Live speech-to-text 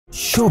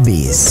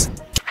Showbiz.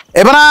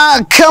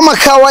 Bana, kama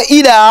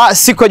kawaida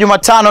siku ya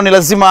Jumatano ni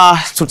lazima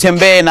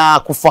tutembee na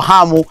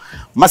kufahamu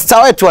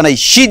mastaa wetu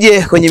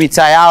wanaishije kwenye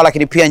mitaa yao,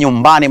 lakini pia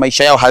nyumbani,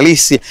 maisha yao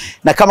halisi.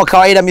 Na kama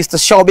kawaida Mr.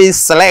 Showbiz,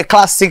 Saleh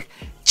Classic,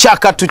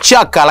 chaka tu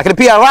chaka, lakini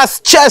pia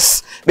Ras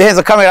Chess behind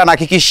the camera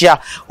anahakikisha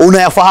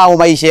unayafahamu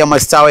maisha ya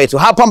mastaa wetu.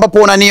 Hapa ambapo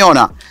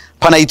unaniona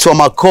panaitwa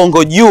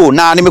Makongo Juu,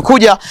 na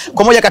nimekuja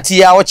kwa moja kati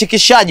ya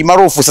wachekeshaji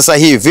maarufu sasa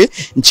hivi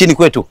nchini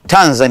kwetu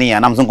Tanzania.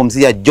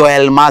 Namzungumzia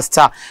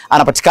Jolmaster,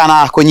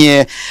 anapatikana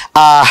kwenye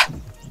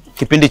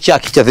kipindi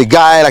chake cha The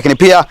Guy, lakini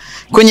pia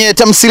kwenye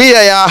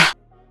tamthilia ya,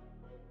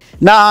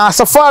 na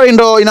safari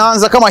ndo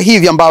inaanza kama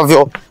hivi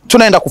ambavyo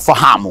tunaenda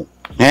kufahamu.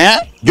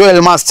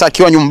 Jolmaster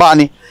akiwa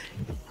nyumbani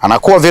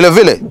anakuwa vile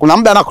vile, kuna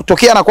muda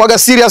anakutokea na kuaga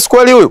serious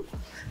kweli huyu.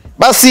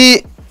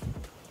 Basi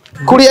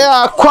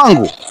kulia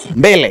kwangu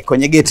mbele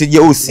kwenye geti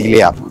jeusi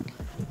ile hapa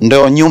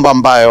ndio nyumba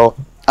ambayo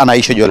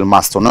anaishi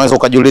Jolmaster. Unaweza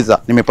ukajiuliza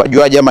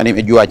nimepajuaje ama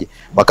nimejuaje?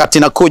 Wakati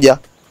nakuja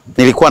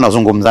nilikuwa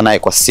nazungumza naye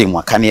kwa simu,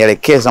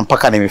 akanielekeza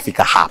mpaka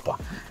nimefika hapa.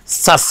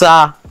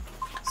 Sasa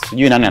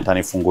sijui nani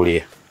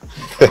atanifungulia.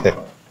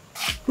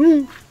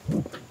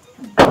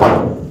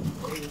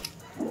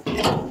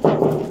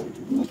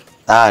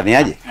 Ni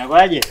aje?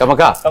 Nakuaje? Kama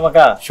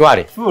kaa?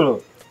 Shwari.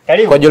 Fulo.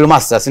 Karibu. Kwa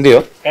Jolmaster, si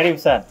ndio? Karibu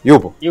sana.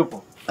 Yupo?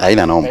 Yupo.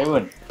 Haina noma.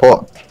 Karibuni.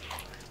 Poa.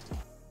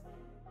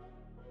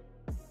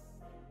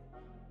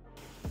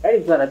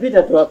 Karibu sana.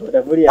 Pita tu hapo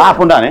utakulia.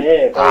 Hapo ndani?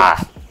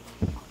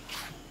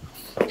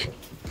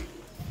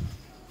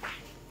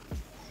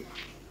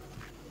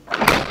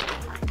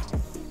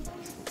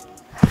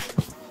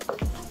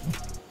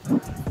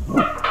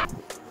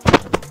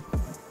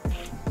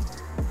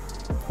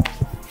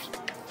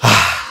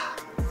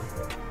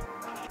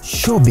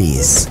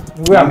 Showbiz.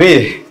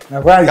 Niambie.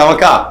 Nakuaje? Kama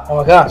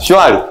kaa?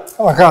 Shwari.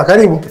 Kama kaa,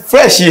 karibu.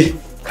 Fresh.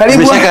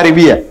 Karibu.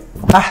 Umeshakaribia.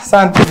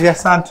 Asante.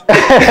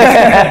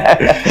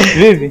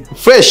 Vipi?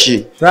 Fresh.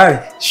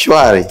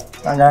 Shwari.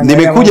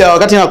 Nimekuja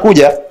wakati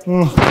nakuja.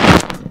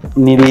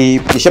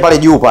 Nilisha pale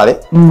juu pale,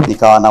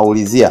 nikawa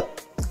naulizia.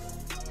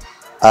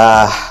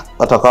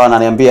 Watu wakawa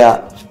wananiambia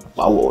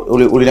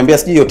uliniambia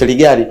sijui hoteli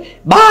gani?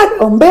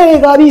 Bado mbele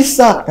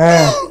kabisa.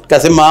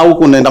 Kasema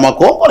huku naenda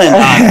Makongo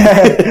naenda.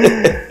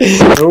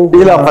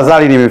 Bila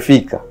afadhali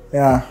nimefika.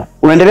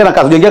 Unaendelea na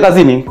kazi? Unaingia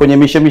kazini kwenye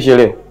mishemishe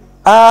leo?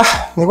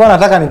 Nilikuwa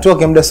nataka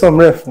nitoke muda sio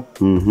mrefu.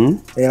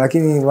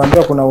 Lakini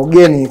niliambiwa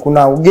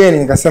kuna ugeni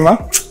nikasema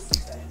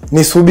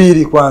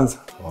nisubiri kwanza.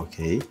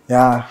 Okay.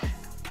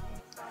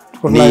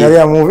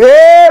 Tunaangalia movie.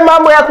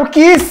 Mambo ya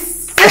kukiss.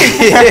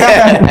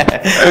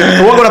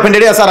 Wewe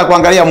unapendelea sana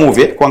kuangalia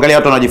movie, kuangalia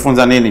watu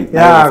wanajifunza nini?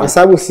 Kwa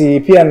sababu si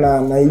pia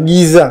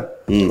naigiza.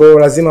 Kwa hiyo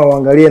lazima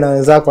uangalie na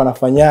wenzako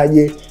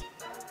wanafanyaje,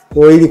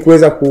 kwa ili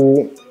kuweza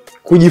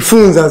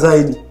kujifunza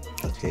zaidi.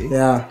 Okay.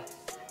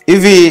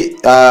 Hivi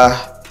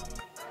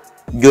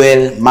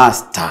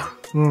Jolmaster.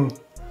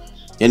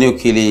 Yaani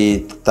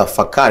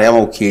ukilitafakari ama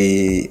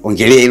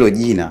ukiongelea hilo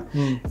jina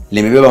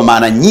limebeba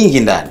maana nyingi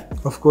ndani.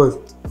 Of course.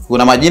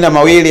 Kuna majina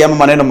mawili ama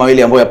maneno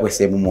mawili ambayo yapo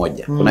sehemu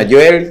moja. Kuna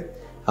Joel,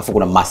 afu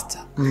kuna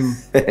Master.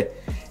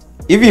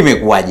 Hivi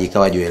imekuwaje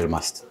ikawa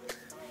Jolmaster?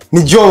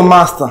 Ni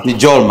Jolmaster. Ni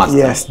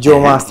Jolmaster. Yes,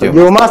 Jolmaster.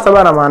 Jolmaster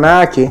bana maana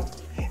yake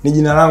ni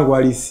jina langu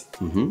halisi.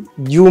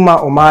 Juma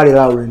Omari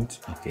Laurent.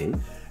 Okay.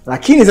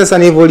 Lakini sasa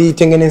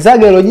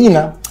nilivyolitengenezaga hilo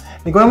jina,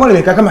 nikaona mbona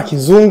limekaa kama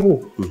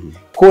kizungu.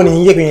 Kwa hiyo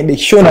niingie kwenye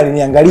dictionary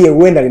niangalie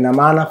huenda lina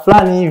maana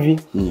fulani hivi.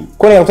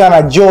 Kwa hiyo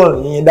nikakutana na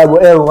Jol yenye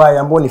double L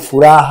ambayo ni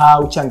furaha,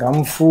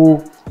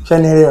 uchangamfu,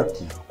 unanielewa?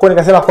 Kwa hiyo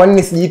nikasema kwa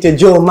nini sijiite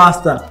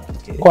Jolmaster?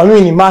 Kwa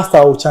mimi ni master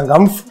wa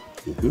uchangamfu,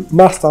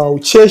 master wa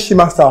ucheshi,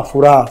 master wa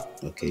furaha.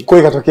 Kwa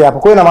hiyo ikatokea hapo.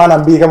 Kwa hiyo ina maana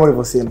mbili kama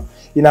ulivyosema.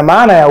 Ina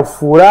maana ya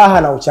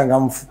furaha na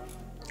uchangamfu.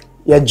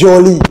 Ya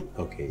jolly.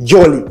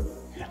 Jolly.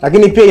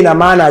 Lakini pia ina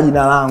maana ya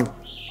jina langu.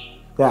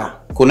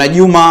 Kuna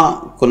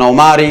Juma, kuna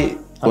Omari,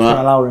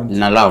 kuna Laurent.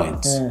 Na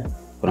Laurent.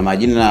 Kuna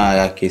majina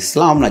ya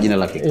Kiislamu na jina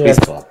la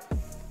Kikristo hapo.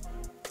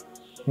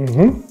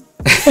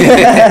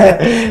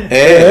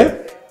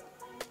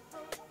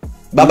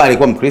 Baba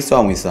alikuwa Mkristo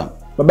au Muislamu?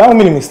 Baba yangu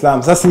mimi ni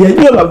Muislamu. Sasa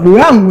sijajua babu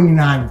yangu ni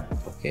nani.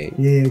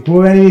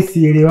 Kwa hiyo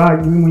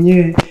sielewaji mimi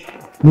mwenyewe.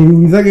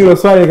 Niliulizaga hilo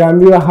swali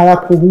kaambiwa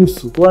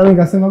hayakuhusu. Kwa hiyo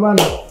nikasema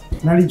bana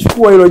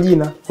nalichukua hilo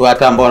jina. Kwa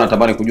hata ambao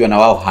wanatamani kujua na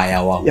wao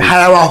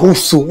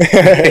hayawahusu.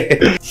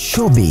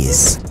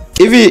 Showbiz.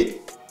 Hivi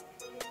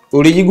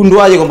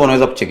ulijigunduaje kwamba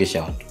unaweza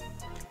kuchekesha watu?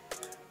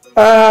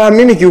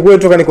 Mimi kiukweli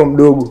toka niko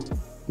mdogo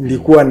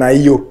nilikuwa na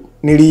hiyo.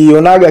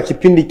 Nilionaga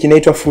kipindi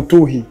kinaitwa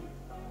Futuhi.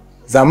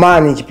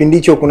 Zamani kipindi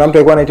hicho kuna mtu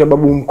alikuwa anaitwa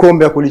Babu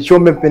Mkombe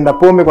akulichombe mpenda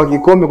pombe kwa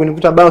kikombe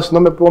kunikuta bao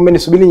sinombe pombe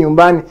nisubiri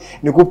nyumbani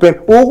nikupe.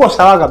 Huko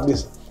sawa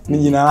kabisa. Ni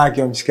jina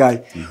lake wa mshikaji.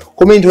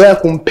 Kwa mimi ndio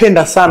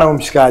kumpenda sana wa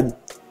mshikaji.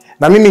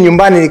 Na mimi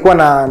nyumbani nilikuwa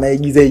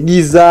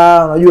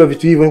naigiza, unajua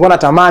vitu hivyo. Nilikuwa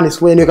natamani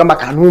siku moja niwe kama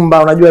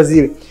Kanumba, unajua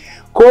zile.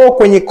 Kwa hiyo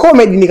kwenye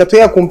comedy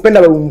nikatoa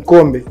kumpenda Babu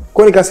Mkombe.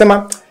 Kwa hiyo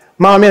nikasema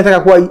mama mimi nataka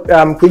kuwa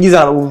kuigiza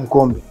na Babu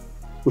Mkombe.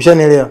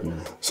 Ushanielewa?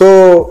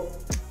 So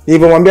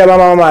nilipomwambia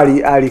mama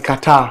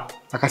alikataa.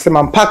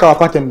 Akasema mpaka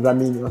wapate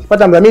mdhamini.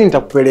 Wakipata mdhamini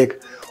nitakupeleka.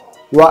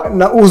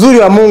 na uzuri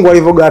wa Mungu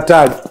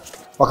alivyogatali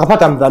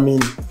wakapata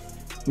mdhamini.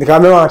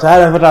 Nikamwambia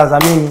tayari amepata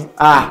mdhamini,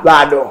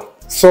 bado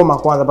soma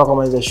kwanza mpaka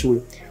umalize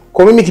shule.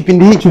 Kwa mimi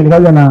kipindi hicho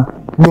nikaja na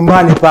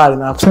nyumbani pale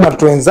na kusema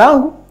watoto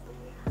wenzangu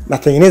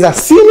natengeneza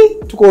sini,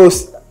 tuko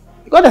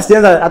hata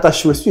sianza hata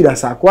shule sio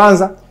darasa la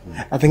kwanza,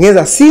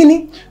 natengeneza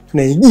sini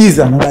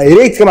tunaigiza na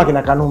direct kama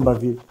kina Kanumba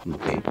vile.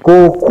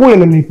 Kwa kule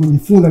ndo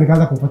nilipojifunza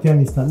nikaanza kupatia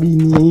Mr.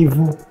 Bean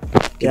hivyo.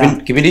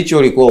 Kipindi hicho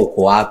ulikuwa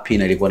uko wapi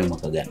na ilikuwa ni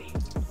mwaka gani?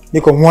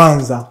 Niko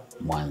Mwanza.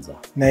 Mwanza.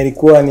 Na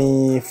ilikuwa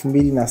ni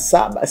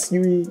 2007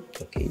 sijui.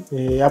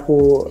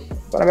 Hapo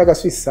bana miaka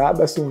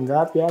 7 sio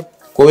ngapi hapo.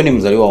 Kwa hiyo ni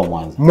mzaliwa wa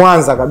Mwanza?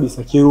 Mwanza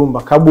kabisa,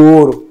 Kirumba,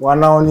 Kabuoro.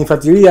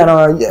 Wanaonifuatilia na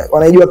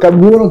wanajua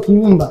Kabuoro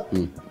Kirumba.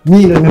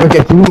 Mimi ndo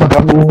nimetoka Kirumba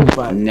Kabuoro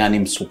pale. Nani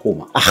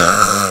Msukuma?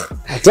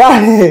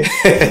 Hatari.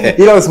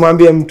 Ila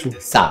usimwambie mtu.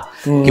 Sawa.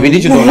 Kipindi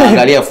hicho ndo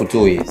unaangalia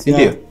Futui, si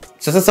ndio?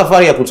 Sasa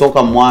safari ya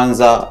kutoka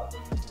Mwanza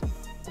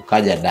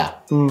ukaja Dar.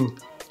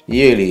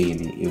 Hiyo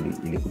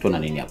ilikutwa na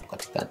nini hapo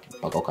katikati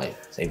mpaka ukaja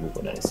sasa hivi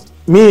uko Dar es Salaam?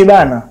 Mimi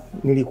bana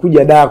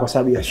nilikuja Dar kwa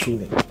sababu ya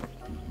shule.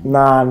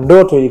 Na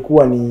ndoto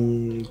ilikuwa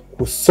ni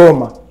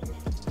kusoma,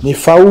 ni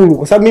faulu,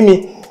 kwa sababu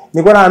mimi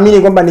nilikuwa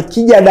naamini kwamba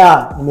nikija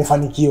Dar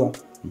nimefanikiwa.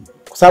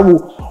 Kwa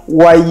sababu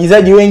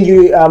waigizaji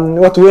wengi,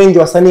 watu wengi,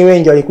 wasanii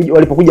wengi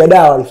walipokuja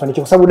Dar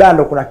walifanikiwa, kwa sababu Dar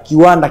ndo kuna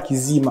kiwanda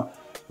kizima.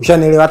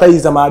 Ushanielewa? Hata hizo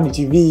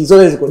ZamaradiTV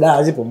zote ziko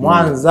Dar, zipo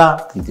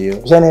Mwanza. Ndio.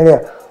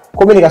 Ushanielewa?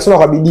 Kwa mimi nikasoma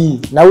kwa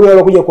bidii. Na yule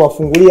aliyekuja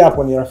kuwafungulia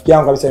hapo ni rafiki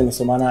yangu kabisa,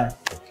 nimesoma naye.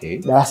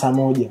 Darasa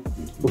moja.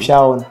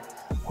 Ushaona?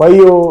 Kwa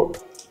hiyo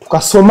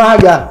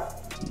tukasomaga.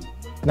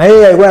 Na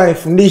yeye alikuwa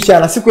ananifundisha,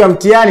 na siku ya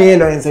mtihani yeye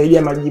ndo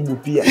ananisaidia majibu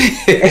pia.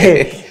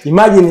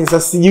 Imagine sasa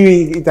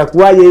sijui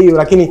itakuwaje hiyo,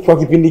 lakini kwa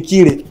kipindi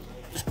kile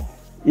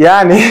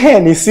yani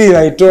ni siri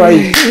naitoa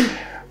hii.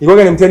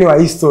 Ilikuwa ni mtihani wa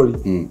history.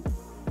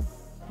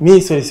 Mimi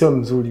history sio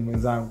mzuri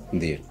mwenzangu.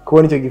 Ndio. Kwa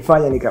hiyo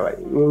nilichokifanya nikawa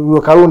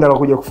Karunda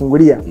alokuja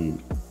kufungulia.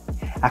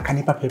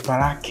 Akanipa pepa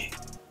lake.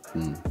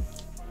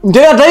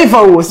 Ndio ya taifa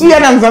huo, si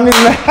ana mzamini.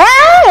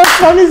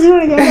 Mzamini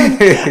yule jamani.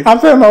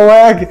 Ape maua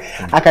yake.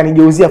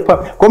 Akanigeuzia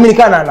kwa mimi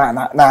nikaa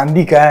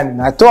naandika yani.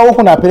 Natoa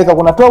huko napeleka,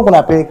 kunatoa huko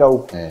napeleka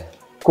huko.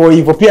 Kwa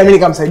hivyo pia mimi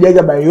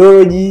nikamsaidiaga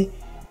biology.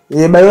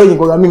 Biology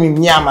kwa mimi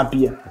mnyama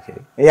pia.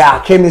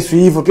 Chemistry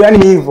hivyo tu,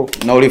 yani hivyo.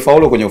 Na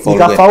ulifaulu kwenye ufaulu?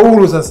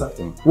 Nikafaulu sasa.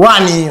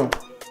 1 hiyo.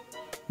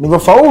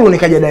 Nilipofaulu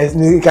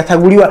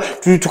nikachaguliwa,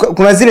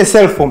 kuna zile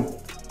self form.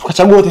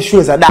 Tukachagua wote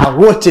shule za Dar,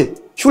 wote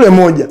shule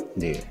moja.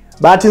 Ndio.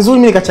 Bahati nzuri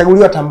mimi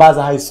nikachaguliwa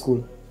Tambaza High School.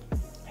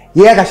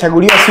 Yeye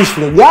akachaguliwa si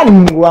shule gani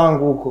Mungu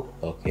wangu huko.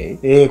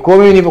 Kwa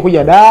mimi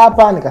nilipokuja Dar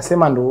hapa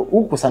nikasema ndo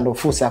huko sasa ndo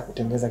fursa ya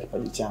kutengeneza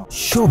kipaji changu.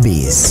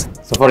 Showbiz.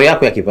 Safari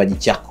yako ya kipaji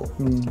chako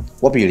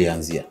wapi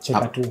ilianzia?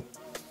 Cheka tu.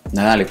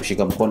 Na nani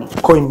alikushika mkono?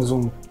 Koi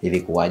Mzungu.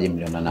 Ilikuwaje,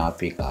 mlionana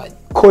wapi kaje?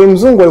 Koi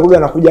Mzungu alikuja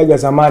anakujaga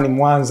zamani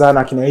Mwanza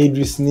na kina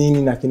Idris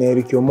nini na kina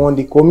Eric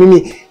Omondi. Kwa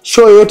mimi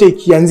show yote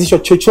ikianzishwa,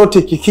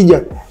 chochote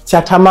kikija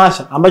cha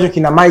tamasha ambacho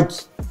kina mic,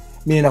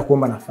 mimi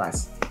nakuomba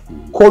nafasi.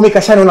 Kwa mimi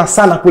kashaniona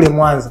sana kule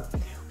Mwanza.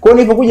 Kwa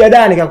nilipokuja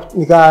Dar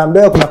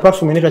nikaambiwa kuna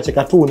platform inaitwa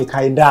Cheka tu,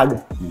 nikaendaga.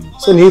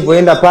 So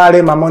nilipoenda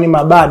pale Mamoni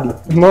Mabadi,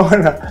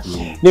 umeona?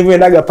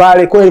 Nilipoendaga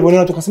pale, kwa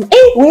niliponiona tukasema,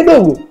 wewe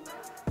dogo,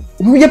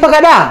 umekuja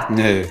paka Dar?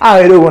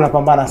 Wewe dogo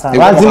unapambana sana.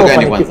 Lazima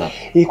ufanikiwe.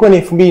 Ilikuwa ni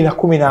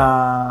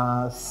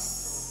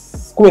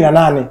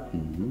 2018.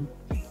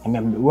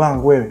 Niambia mdogo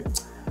wangu wewe,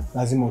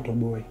 lazima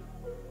utoboe.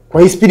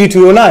 Kwa hii speed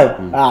tulionayo,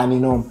 ni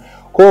noma.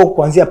 Kwa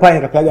kuanzia pale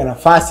nikapiga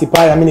nafasi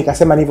pale na mimi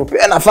nikasema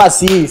nilivyopewa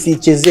nafasi hii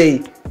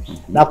siichezei.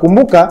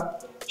 Nakumbuka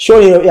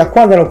show ya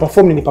kwanza na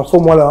perform ni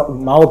perform wale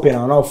maopen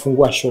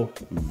wanaofungua show.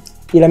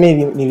 Ila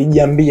mimi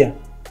nilijiambia.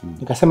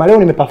 Nikasema leo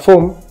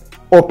nimeperform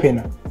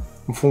opener,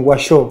 mfungua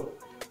show.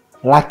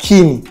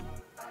 Lakini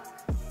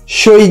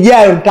show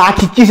ijayo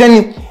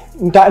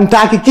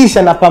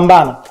nitahakikisha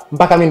napambana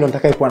mpaka mimi ndo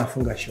nitakayekuwa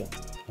nafunga show.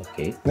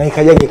 Na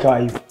ikajaje ikawa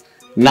hivyo.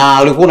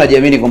 Na ulikuwa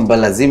unajiamini kwamba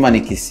lazima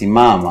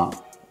nikisimama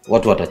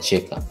watu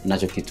watacheka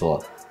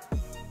ninachokitoa?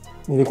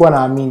 Nilikuwa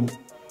naamini.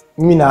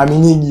 Mimi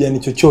naaminiji yani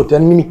chochote.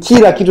 Yani mimi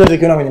kila kitu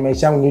ninachokiona kwenye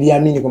maisha yangu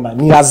niliamini kwamba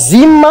ni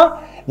lazima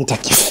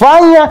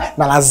nitakifanya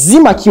na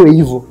lazima kiwe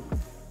hivyo.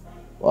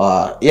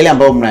 Yale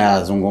ambayo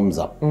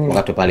mnayazungumza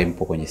wakati pale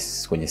mpo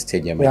kwenye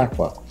stage ya mimi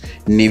kwako,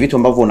 ni vitu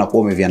ambavyo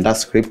unakuwa umeviandaa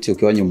script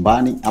ukiwa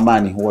nyumbani ama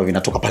ni huwa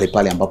vinatoka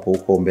pale ambapo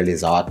uko mbele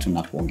za watu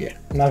na kuongea?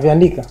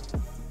 Naviandika.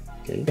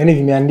 Yani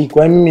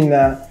vimeandikwa. Yani mimi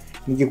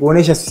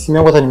nikikuonesha simu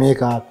yangu hata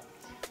nimeweka hapa.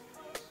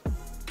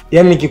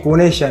 Yani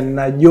nikikuonesha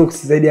na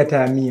jokes zaidi hata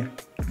ya 100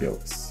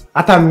 jokes.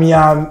 Hata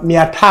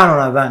 500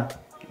 nadhani.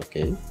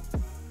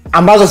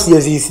 Ambazo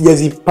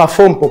sijazi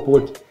perform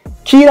popote.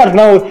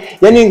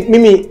 Yani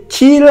mimi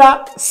kila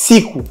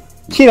siku,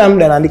 kila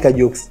muda naandika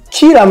jokes.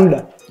 Kila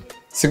muda.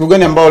 Siku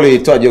gani ambao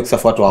ulitoa jokes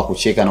afu watu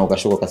hawakucheka na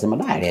ukashuka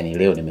ukasema yani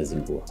leo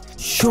nimezingua?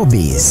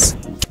 Showbiz.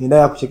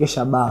 Ndio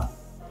kuchekesha baa.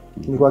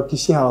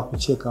 Nikuhakikishia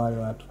hawakucheka wale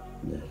watu.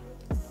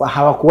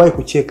 Hawakuwahi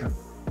kucheka.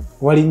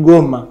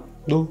 Waligoma.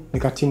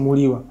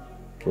 Nikatimuliwa.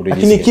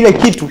 Lakini kile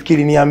kitu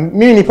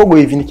mimi nipogo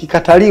hivi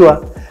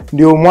nikikataliwa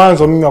ndio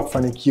mwanzo mimi wa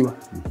kufanikiwa.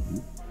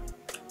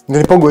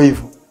 Ndio nipogo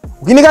hivyo.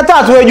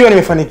 Ukinikataa tu wewe jua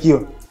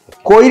nimefanikiwa.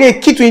 Kwa ile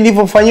kitu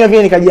nilivyofanywa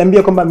vile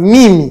nikajiambia kwamba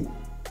mimi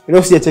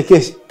leo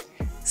sijachekesha.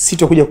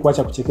 Sitokuja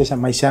kuacha kuchekesha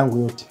maisha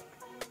yangu yote.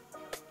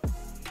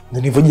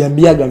 Ndio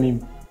nilivyojiambiaga mimi.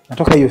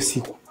 Natoka hiyo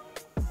siku.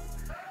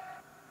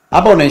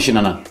 Hapa unaishi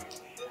na nani?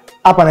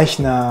 Hapa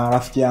naishi na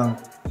rafiki yangu.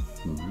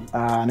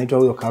 Anaitwa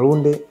huyo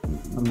Kalunde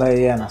ambaye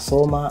yeye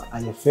anasoma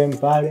IFM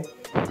pale.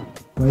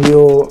 Kwa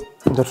hiyo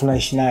ndio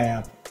tunaishi naye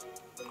hapa.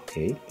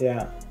 Okay.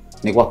 Yeah.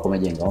 Ni kwako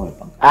umejenga au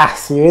umepanga?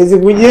 Siwezi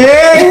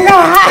kujenga.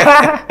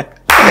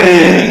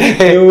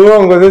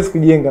 Uongo, siwezi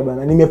kujenga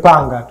bana.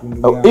 Nimepanga tu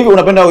ndugu yangu. Hivi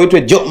unapenda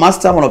uitwe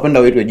Jolmaster ama unapenda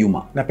uitwe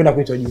Juma? Napenda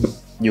kuitwa Juma.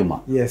 Juma.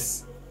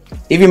 Yes.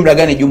 Hivi muda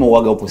gani Juma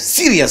uaga upo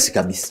serious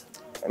kabisa?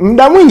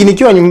 Muda mwingi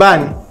nikiwa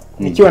nyumbani,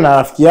 nikiwa na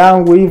rafiki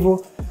yangu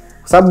hivyo,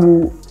 kwa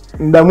sababu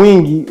muda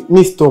mwingi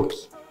ni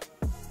stoki.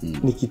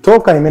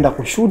 Nikitoka nimeenda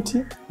kushuti,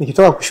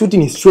 nikitoka kushuti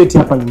ni straight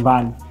hapa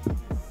nyumbani.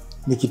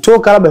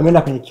 Nikitoka labda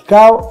nimeenda kwenye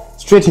kikao,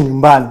 straight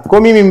nyumbani.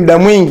 Kwa mimi muda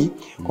mwingi,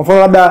 kwa mfano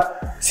labda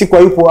siku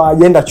hayupo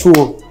ajaenda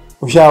chuo,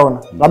 ushaona.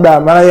 Labda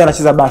maana yeye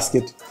anacheza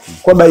basket.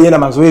 Kwa sababu yeye na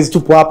mazoezi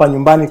tupo hapa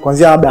nyumbani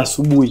kuanzia labda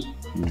asubuhi.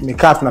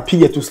 Tumekaa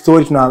tunapiga tu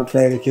story,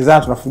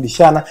 tunaelekezana,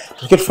 tunafundishana,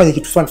 tukiwa tufanye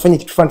kitu fulani, tufanye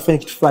kitu fulani, tufanye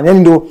kitu fulani. Yaani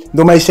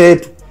ndio maisha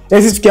yetu.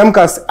 Yaani sisi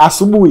tukiamka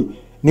asubuhi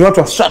ni watu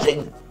wa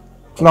strategy.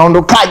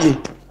 Tunaondokaje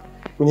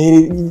kwenye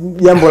hili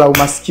jambo la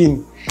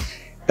umaskini?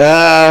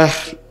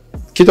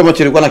 Kitu ambacho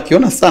nilikuwa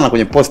nakiona sana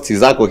kwenye posti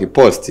zako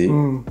ukiposti,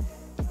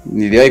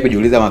 niliwahi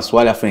kujiuliza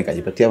maswali afu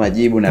nikajipatia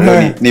majibu, na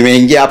leo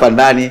nimeingia hapa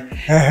ndani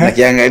na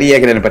kiangalia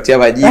kinanipatia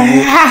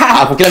majibu.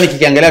 Afu kila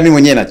nikikiangalia mimi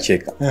mwenyewe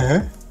nacheka.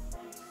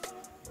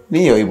 Ni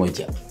hiyo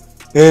emoji.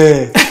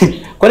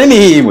 Kwa nini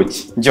hii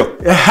emoji? Njoo.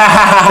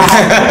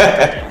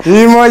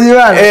 Emoji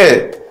bana.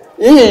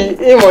 Hii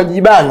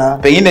emoji bana.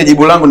 Pengine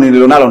jibu langu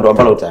nililonalo ndo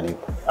ambalo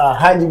utanipa.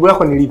 Jibu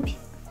lako ni lipi?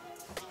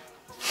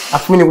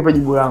 Afu mimi nikupe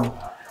jibu langu.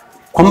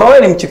 Kwamba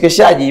wewe ni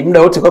mchekeshaji,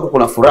 muda wote kwako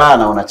kuna furaha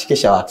na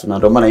unachekesha watu, na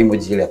ndio maana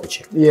emoji ile ya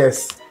kucheka.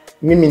 Yes.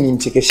 Mimi ni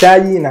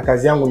mchekeshaji na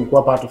kazi yangu ni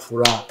kuwapa watu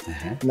furaha.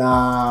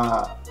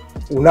 Na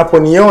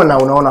unaponiona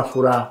unaona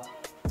furaha.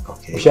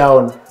 Okay.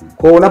 Ushaona.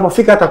 Kwa hiyo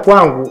unapofika hata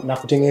kwangu na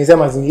kutengenezea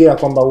mazingira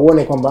kwamba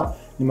uone kwamba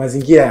ni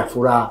mazingira ya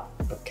furaha.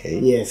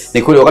 Okay. Yes.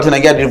 Ni kweli wakati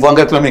naingia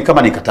nilivyoangalia tu mimi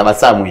kama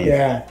nikatabasamu hivi.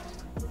 Yeah.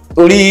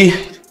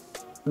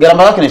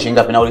 Gharama yake ni shilingi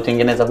ngapi na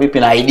ulitengeneza vipi,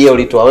 na idea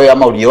ulitoa wewe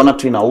ama uliona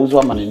tu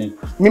inauzwa ama nini?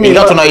 Mimi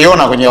ndio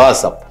tunaiona kwenye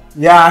WhatsApp.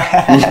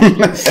 Yeah.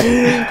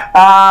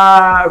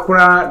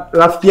 Kuna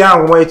rafiki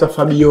yangu mmoja anaitwa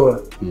Fabiola.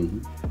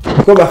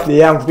 Kwa birthday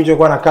yangu picha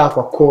kwa nakaa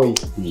kwa koi.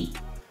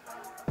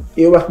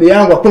 Hiyo birthday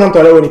yangu hakuna mtu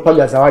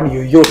aliyonipaga zawadi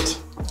yoyote.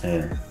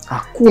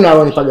 Hakuna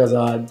aliyonipaga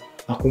zawadi.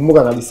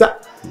 Nakumbuka kabisa.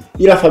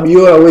 Ila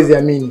Fabiola huwezi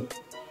amini,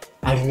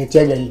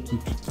 alinitiaga hii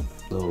kitu.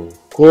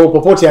 Kwa hiyo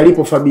popote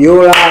alipo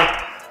Fabiola,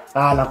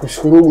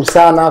 nakushukuru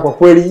sana kwa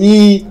kweli.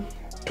 Hii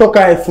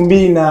toka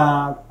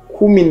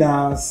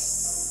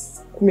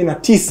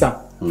 2019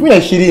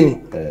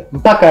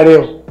 mpaka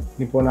leo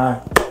nipo nayo.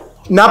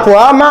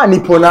 Napoama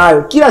nipo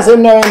nayo. Kila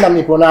sehemu naenda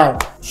nipo nayo.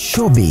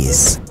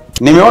 Showbiz.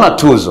 Nimeona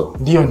tuzo.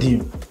 Ndio.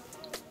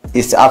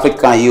 East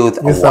African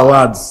Youth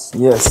Awards.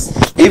 Yes.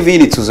 Hivi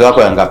ni tuzo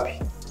yako ya ngapi?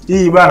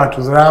 Hii bana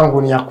tuzo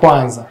yangu ni ya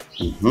kwanza.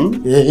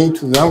 Hii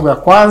tuzo yangu ya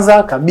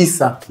kwanza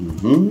kabisa.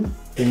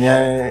 Ni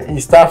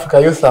East Africa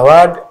Youth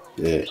Award.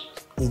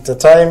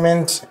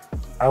 Entertainment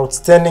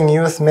Outstanding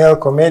Youth Male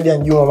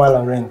Comedian Juma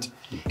Mala Rent.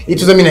 Hii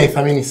tuzo mimi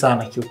naithamini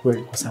sana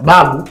kiukweli kwa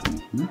sababu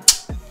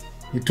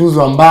ni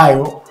tuzo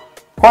ambayo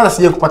kwanza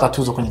sije kupata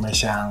tuzo kwenye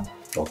maisha yangu.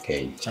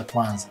 Okay. Cha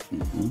kwanza.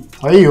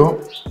 Kwa hiyo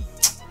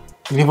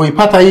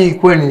nilipoipata hii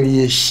kweli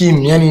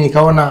niliheshimu, yani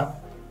nikaona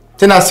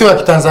tena sio ya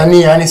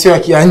Kitanzania, yani sio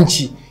ya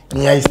nchi,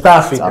 ni ya East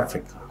Africa.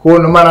 Kwa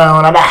hiyo maana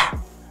naona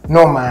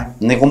no man.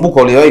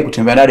 Nikumbuka uliwahi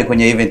kutembea ndani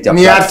kwenye event ya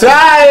ni hatari.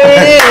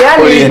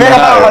 Yani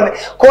nilipenda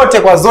kote,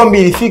 kwa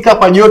Zombie ilifika,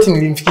 kwa Joti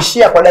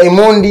nilimfikishia, kwa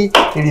Diamond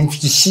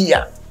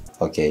nilimfikishia.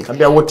 Okay.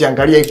 Kabla wote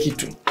angalia hiki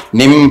kitu.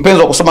 Ni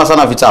mpenzi wa kusoma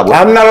sana vitabu.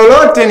 Hamna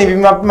lolote, ni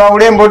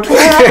maurembo tu.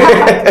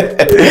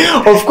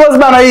 Of course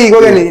bana, hii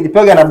ngoja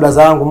nilipiga na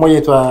brother wangu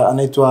mmoja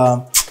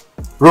anaitwa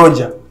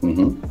Roger.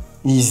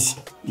 Easy.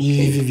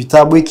 Hivi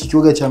vitabu hiki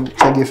kiuga cha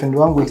girlfriend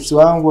wangu, ex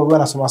wangu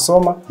ambaye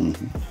anasoma.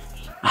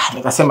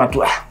 Nikasema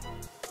tu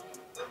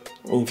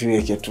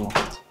niviweke tu.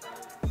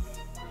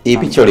 Hii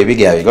picha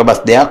ulipiga wapi? Kwa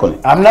birthday yako ni?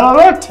 Hamna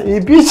lolote,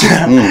 hii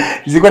picha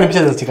zilikuwa ni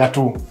picha za cheka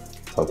tu.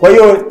 Kwa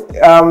hiyo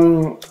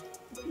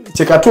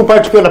cheka tu pale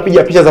tukiwa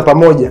tunapiga picha za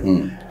pamoja.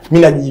 Mimi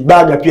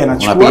najibaga pia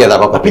nachukua.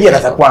 Napiga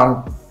za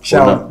kwangu.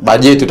 Shauri.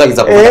 Budget utaki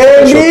za kupata.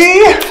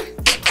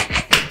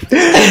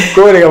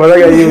 Kwa hiyo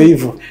nikamazaga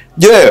hivyo.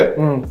 Je.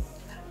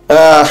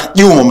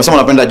 Juma, umesema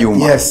unapenda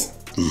Juma. Yes.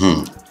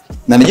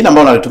 Na ni jina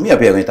ambalo unalitumia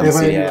pia kwenye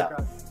tamthilia.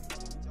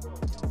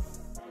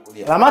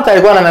 Lamata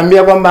alikuwa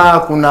ananiambia kwamba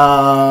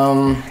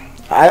kuna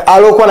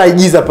alikuwa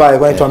anaigiza pale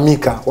kwa anaitwa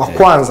Mika wa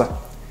kwanza.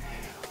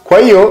 Kwa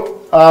hiyo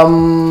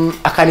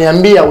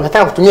akaniambia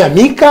unataka kutumia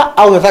Mika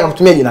au unataka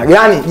kutumia jina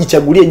gani?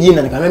 Jichagulie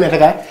jina. Nikamwambia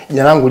nataka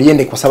jina langu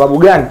liende. Kwa sababu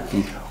gani?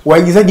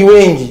 Waigizaji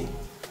wengi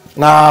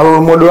na role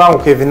model wangu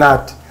Kevin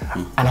Hart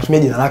anatumia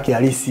jina lake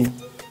halisi.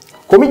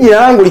 Kwa mimi jina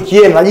langu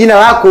likienda, jina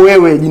lako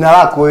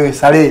wewe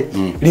Saleh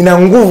lina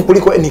nguvu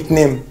kuliko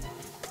nickname.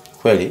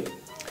 Kweli?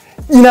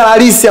 Jina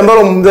halisi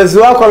ambalo mzazi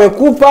wako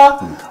amekupa,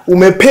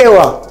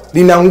 umepewa,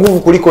 lina nguvu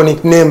kuliko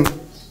nickname.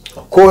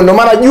 Kwa hiyo ndio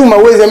maana Juma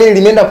Wezi mimi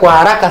limeenda kwa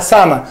haraka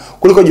sana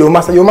kuliko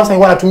Jolmaster. Jolmaster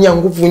alikuwa anatumia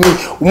nguvu nyingi.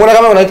 Umeona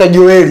kama unaita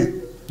Joeli.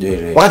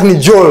 Wakati ni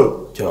Joel.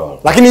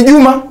 Lakini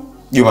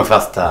Juma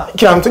faster.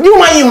 Kila mtu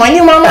Juma.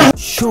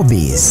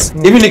 Showbiz.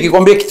 Hivi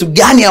nikikwambia kitu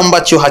gani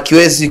ambacho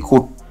hakiwezi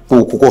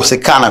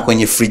kukosekana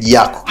kwenye friji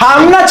yako?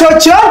 Hamna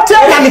chochote,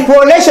 na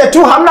nikuoneshe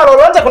tu hamna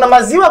lolote. Kuna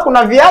maziwa,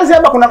 kuna viazi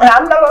hapa, kuna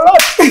hamna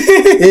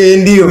lolote.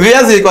 Ndio.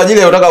 Viazi kwa ajili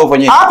ya unataka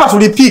ufanye. Hapa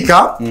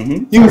tulipika.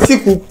 Hiyo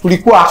siku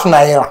tulikuwa hatuna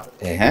hela.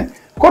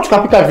 Kwa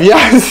tukapika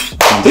viazi.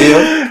 Ndio.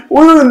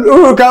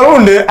 Huyu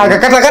Karunde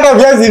akakata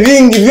viazi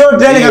vingi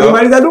vyote, yani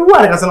kakumaliza dubu,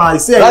 akasema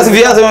aisee. Basi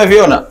viazi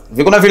umeviona?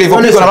 Vikuna vile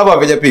vilivyopikwa na baba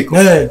havijapikwa.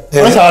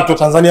 Sasa watu wa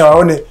Tanzania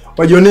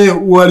wajionee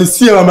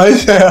uhalisia wa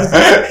maisha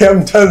ya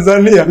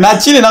Mtanzania. Na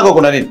chini nako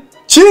kuna nini?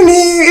 Chini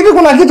hivi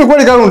kuna kitu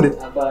kweli Karunde?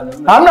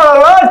 Hamna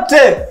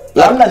lolote.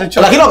 Hamna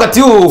chochote. Lakini wakati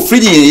huu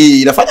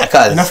friji inafanya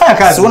kazi. Inafanya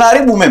kazi. Si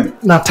unaharibu umeme.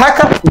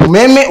 Nataka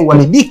umeme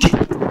uharibike.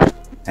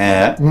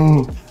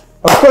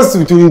 Of course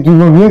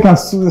tuliweka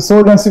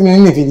soda simu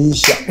nini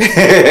viliisha.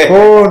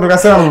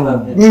 Tukasema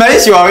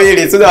mnaishi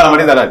wawili, soda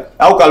wanamaliza nani?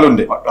 Au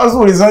Karunde?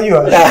 Wazuri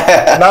unajua.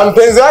 Na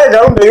mpenzi wake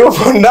Karunde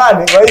yupo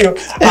ndani, kwa hiyo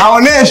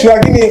haoneshwi,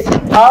 lakini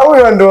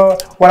huyo ndo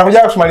wanakuja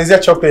kutumalizia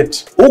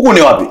chocolate. Huku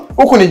ni wapi?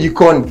 Huku ni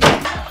jikoni.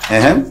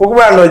 Huku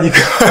bwana ndo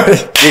jikoni.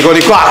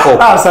 Jikoni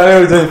kwako. Sasa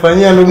leo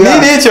utajifanyia ndugu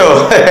yangu. Nini hicho?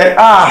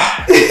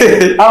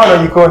 Hawa ndo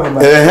jikoni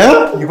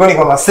bwana. Jikoni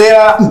kwa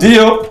Masela.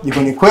 Ndio.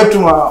 Jikoni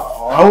kwetu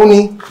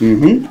wauni.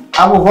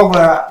 Hapo kwa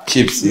kuna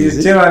chips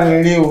hizi. Tena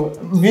niliu.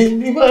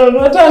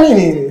 Unataka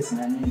nini?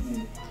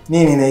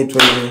 Nini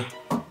inaitwa ile?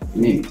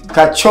 Nini?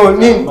 Kacho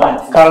nini?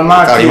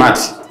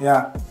 Kalmati.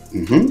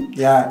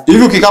 Yeah.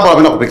 Hivi ukikapa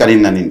unapenda kupika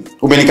nini na nini?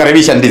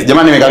 Umenikaribisha ndizi.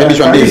 Jamani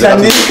nimekaribishwa ndizi.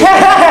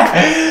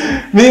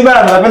 Mimi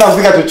bana napenda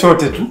kupika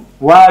chochote tu.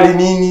 Wali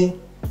nini?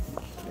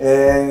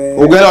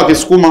 Ugali wa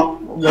Kisukuma,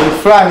 ugali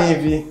fulani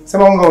hivi.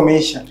 Sema unga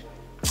umeisha.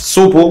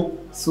 Supu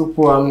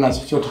hamna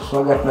chochote,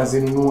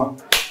 tunazinunua.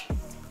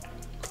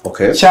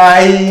 Okay.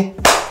 Chai,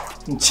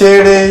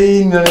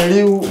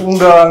 mchele,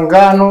 unga wa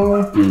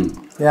ngano.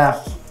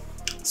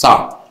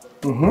 Sawa.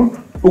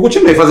 Uko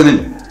chini hifadhi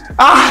nini?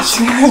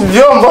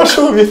 Vyombo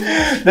tu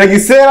vya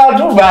kisera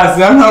tu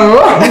basi.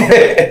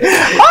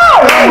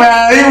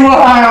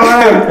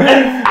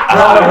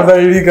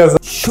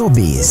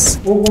 Showbiz.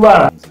 Huku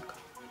bana.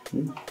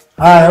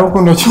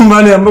 Huku ndo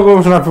chumbani ambako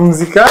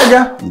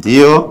tunapumzikaga.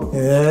 Ndio.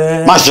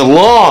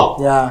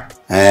 Mashallah.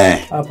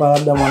 Hapa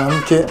labda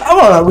mwanamke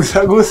ama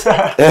anagusa.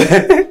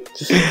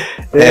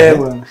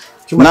 Bwana.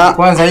 Chumba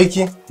kwanza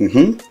hiki.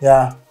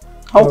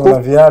 Kuna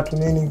viatu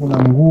nini, kuna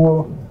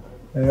nguo.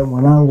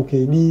 Mwanangu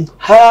KD.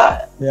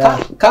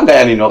 Khanga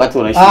ya nini wakati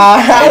unaishi?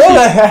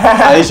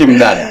 Aishi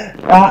mdada.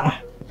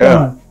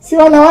 Si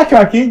wanawake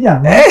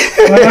wakija.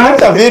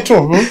 Wanaacha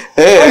vitu.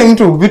 Yaani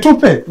mtu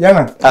vitupe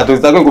jamani.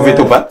 Tutaki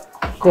kuvitupa.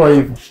 Kwa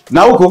hivyo.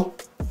 Na huko?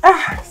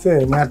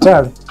 Ni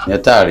hatari. Ni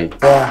hatari.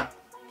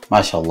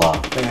 Mashallah.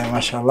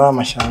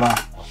 Mashallah.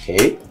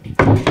 Okay.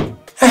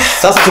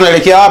 Sasa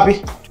tunaelekea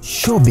wapi?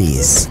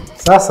 Showbiz.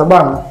 Sasa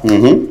bana.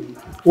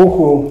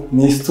 Huko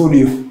ni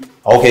studio.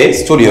 Okay,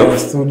 studio.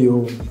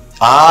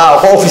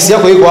 Kwa ofisi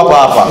yako iko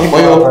hapa. Kwa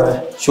hiyo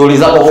shughuli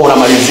zako kwa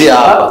unamalizia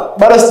hapa.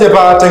 Bado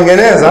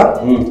sijapatengeneza.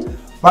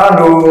 Maana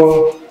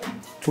ndo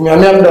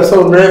tumehamia muda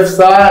sio mrefu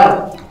sana.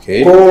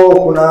 Okay. Kwa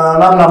kuna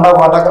namna ambavyo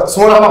nataka.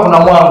 Simuona kama kuna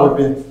mwambo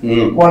pia.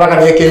 Kwa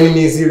nataka niweke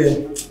nini zile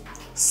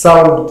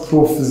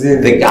soundproof zile.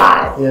 The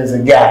guy. Yes, the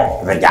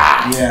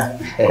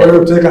guy. Kwa hiyo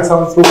tutaweka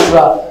soundproof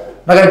la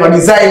nataka ni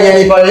design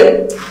yani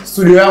pale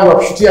studio yangu ya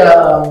kushutia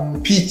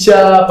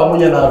picha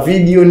pamoja na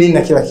video nini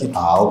na kila kitu.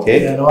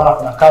 Okay. Ndio maana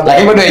kuna kamera.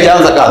 Lakini bado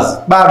haijaanza kazi.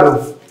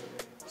 Bado.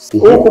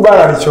 Huku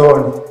bana ni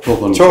chooni.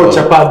 Choo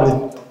cha public.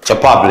 Cha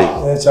public.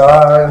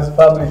 Cha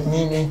public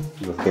nini?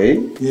 Okay.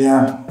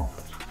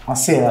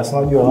 Masela,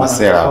 unajua.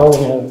 Masela.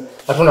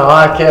 Hatuna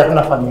wake,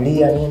 hatuna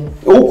familia nini.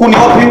 Huku ni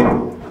wapi?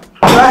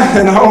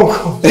 Na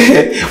huko.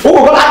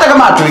 Huko hata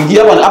kama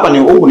tuingia hapa ni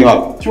huku ni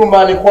wapi?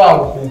 Chumbani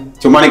kwangu pia.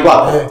 Chumbani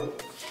kwako?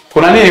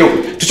 Kuna nini huko?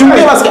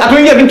 Tuchungulie basi,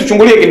 atuingie lakini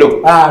tuchungulie kidogo.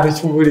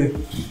 Nichungulie.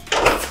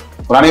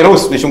 Kuna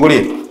niruhusu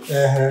nichungulie.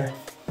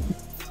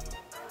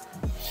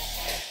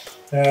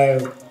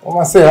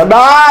 Masela,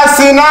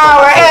 basi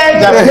nawe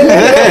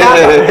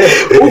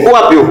huko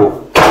wapi huko?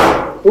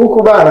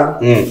 Huko bana.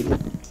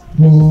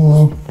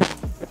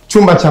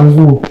 Chumba cha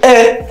nguo.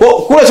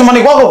 Kule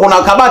chumbani kwako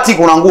kuna kabati,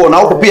 kuna nguo na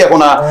huko pia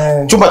kuna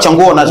chumba cha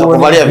nguo na cha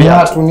kuvalia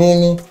viatu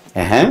nini?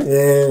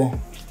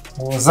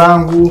 Nguo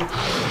zangu.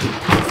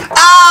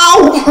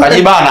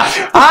 Kajibana.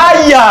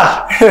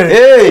 Aya.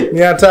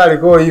 Ni hatari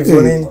kwa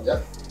hivyo nini?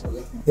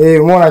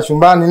 Umeona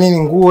chumbani nini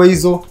nguo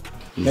hizo?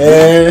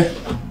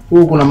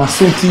 Huko kuna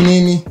masuti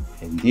nini?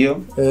 Ndio.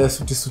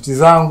 Suti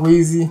zangu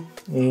hizi.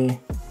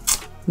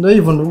 Ndio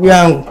hivyo ndugu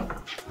yangu.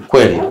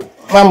 Kweli.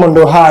 Mambo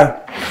ndo haya.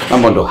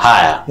 Mambo ndo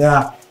haya.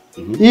 Yeah.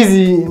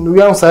 Hizi ndugu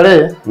yangu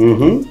Salehe.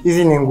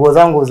 Hizi ni nguo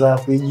zangu za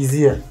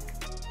kuigizia.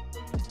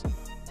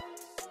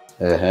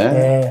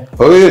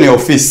 Hiyo ni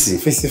ofisi.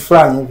 Ofisi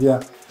fulani hivi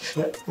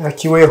ya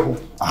Kiwehu.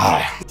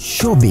 Haya.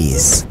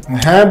 Showbiz.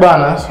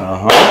 Bana.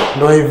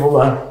 Ndio hivyo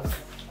bana.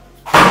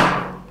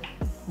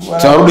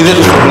 Tunarudi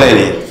zetu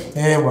shuleni.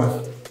 Bwana.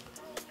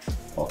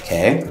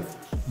 Okay.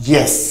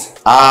 Yes.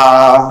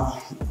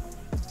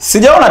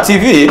 Sijaona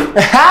TV.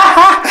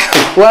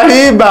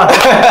 Waliiba.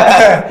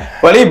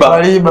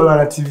 Waliiba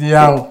bana TV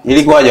yangu.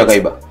 Ilikuwaje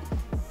wakaiba?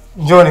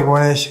 Njoo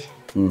nikuoneshe.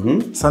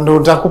 Sasa ndo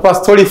nitakupa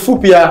story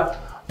fupi ya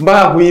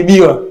mpaka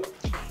kuibiwa.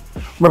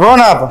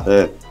 Umepaona hapa?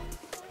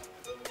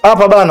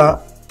 Hapa bana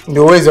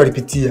ndio Wezi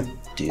walipitia.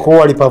 Kwa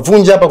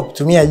walipavunja hapa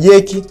kutumia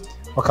jeki,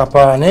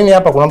 wakapa nini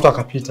hapa, kuna mtu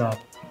akapita hapa.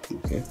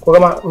 Okay. Kwa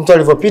kama mtu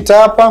alivyopita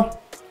hapa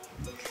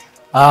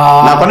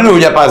na kwa nini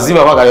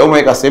hujapaziba mpaka leo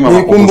umeweka sehemu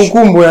ya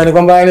kumbukumbu, yani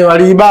kwamba yani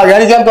waliibaga,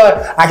 yani mtu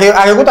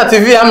akikuta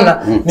TV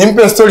hamna,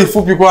 nimpe story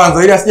fupi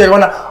kwanza ili asije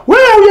kuona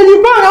wewe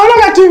hujajipanga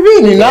unaona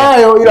TV ni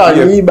nayo, ila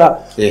waliiba.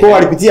 Kwa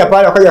walipitia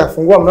pale wakaja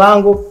kufungua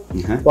mlango,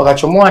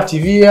 wakachomoa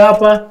TV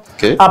hapa.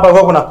 Hapa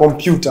kwa kuna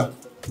computer.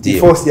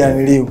 Force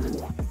yani leo.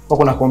 Kwa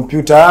kuna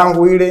computer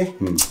yangu ile.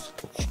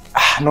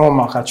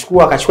 Noma,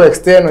 akachukua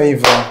external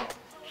hivyo.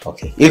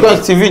 Okay. Ilikuwa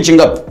TV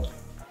chingapi?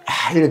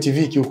 Ile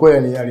TV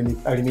kiukweli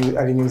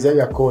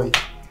aliniuziaga koi.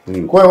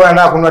 Kwa hiyo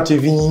anataka kununua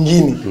TV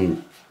nyingine.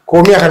 Kwa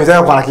hiyo mimi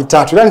akanizaa kwa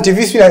 300,000. Yaani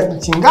TV sio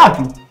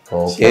chingapi?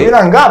 Okay.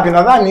 Ila ngapi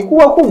nadhani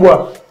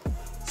kubwa.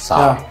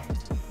 Sawa.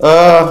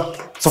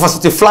 Sofa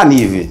set fulani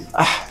hivi.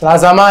 La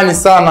zamani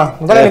sana.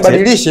 Nataka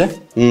nibadilishe.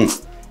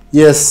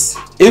 Yes.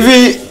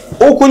 Hivi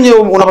huku nje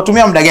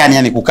unapatumia muda gani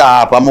yani kukaa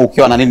hapa ama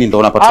ukiwa na nini ndio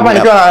unapatumia? Hapa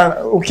nikiwa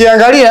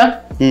ukiangalia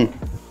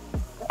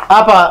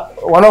hapa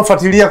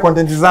wanaofuatilia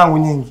content zangu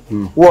nyingi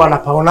huwa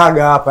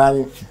wanapaonaga hapa,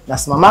 yani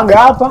nasimamaga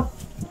hapa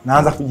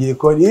naanza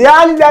kujirekodi.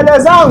 Yani dada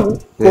zangu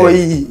kwa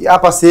hii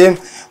hapa sehemu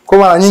kwa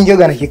mara nyingi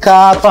yoga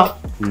nikikaa hapa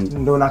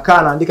ndio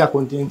nakaa naandika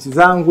content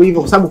zangu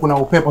hivyo, kwa sababu kuna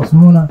upepo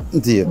unaona.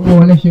 Ndio.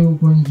 Unaonesha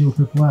huko nje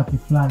upepo wake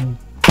fulani.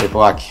 Upepo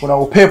wake. Kuna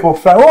upepo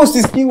fulani. Wewe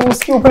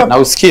usikii upepo? Na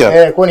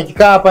usikia? Kwa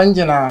nikikaa hapa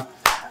nje na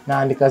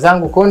naandika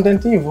zangu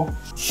content hivyo.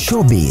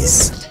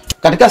 Showbiz.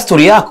 Katika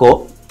story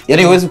yako,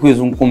 yani huwezi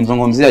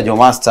kumzungumzia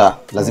Jolmaster,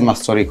 lazima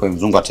story kwa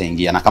mzungu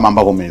ataingia, na kama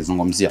ambavyo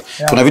umezungumzia.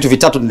 Kuna vitu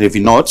vitatu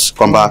nilivinote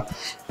kwamba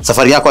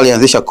safari yako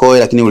alianzisha koi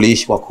lakini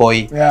uliishi kwa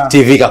koi,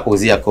 TV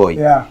kakuuzia koi.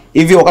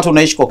 Hivi wakati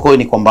unaishi kwa koi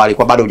ni kwamba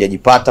alikuwa bado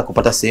hujajipata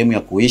kupata sehemu ya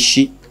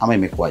kuishi ama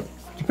imekuwaje?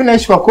 Kipindi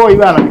naishi kwa koi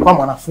bana nilikuwa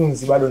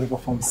mwanafunzi bado, nilikuwa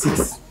form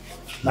 6.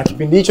 Na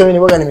kipindi hicho mimi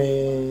nilikuwa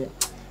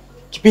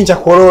kipindi cha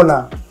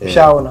corona,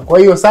 ushaona. Kwa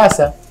hiyo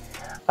sasa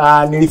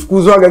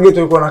nilifukuzwa geto,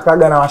 nilikuwa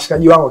nakaga na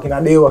washikaji wangu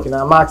kina Deo,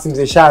 kina Max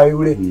mzee Shayo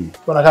yule.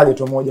 Nilikuwa nakaga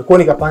geto moja. Kwa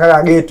hiyo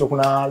nikapangaga geto,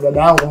 kuna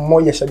dada yangu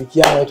mmoja shabiki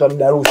yangu anaitwa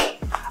Darusi.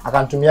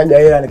 Akanitumiaga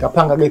hela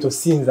nikapanga geto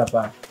Sinza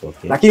pale.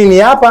 Lakini ni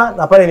hapa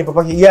na pale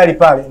nilipopaki gari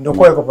pale ndio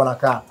kwa iko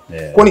panakaa. Kwa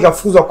hiyo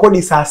nikafukuzwa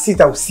kodi saa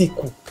 6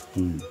 usiku.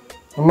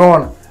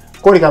 Umeona?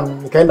 Kwa hiyo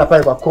nikaenda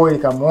pale kwa koi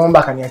nikamuomba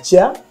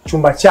akaniachia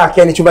chumba chake,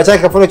 yani chumba chake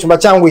kafanya chumba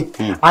changu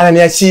hiki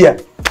ananiachia.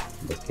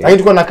 Lakini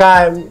tulikuwa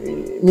nakaa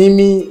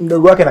mimi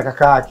mdogo wake na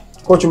kaka yake.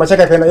 Kwa chumba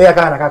chake akaenda yeye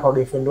akakaa nakaa kwa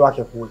girlfriend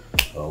wake kule.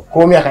 Kwa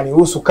hiyo mimi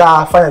akaniruhusu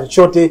kaa fanya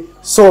chochote,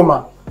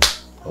 soma.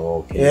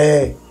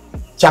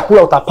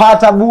 Chakula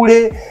utapata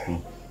bure.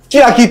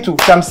 Kila kitu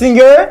cha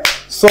msingi wewe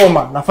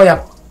soma, nafanya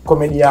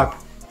comedy yako.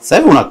 Sasa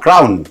hivi una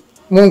crown.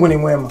 Mungu ni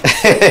mwema.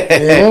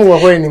 Mungu kwa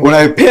kweli ni mwema.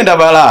 Unaipenda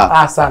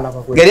balaa. Sana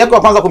kwa kweli. Gari yako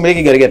ya kwanza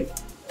kumiliki gari gani?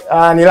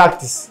 Ni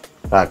Lactis.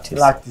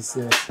 Lactis.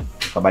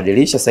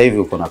 Kabadilisha sasa hivi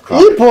uko na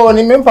crown. Ipo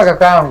nimempa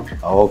kakaangu.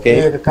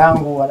 Okay.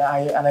 Kakaangu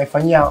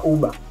anaifanyia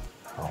Uber.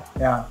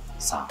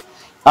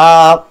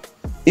 Sawa.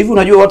 Hivi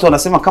unajua watu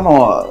wanasema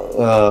kama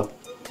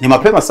ni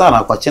mapema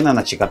sana kwa chena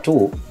na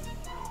chikatu.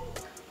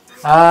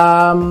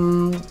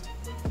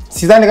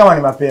 Sidhani kama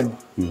ni mapema.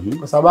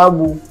 Kwa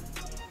sababu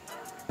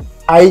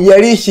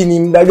haijalishi ni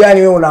muda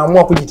gani wewe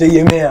unaamua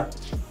kujitegemea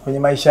kwenye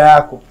maisha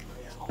yako.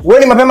 Wewe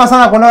ni mapema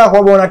sana kuondoka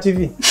kwa Bona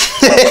TV.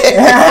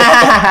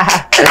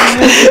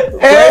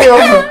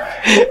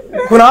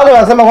 Kuna watu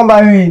wanasema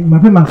kwamba ni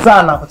mapema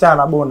sana kuachana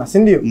na Bona, si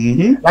ndio?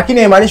 Lakini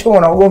haimaanishi kwamba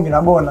una ugomvi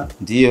na Bona.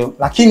 Ndio.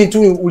 Lakini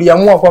tu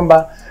uliamua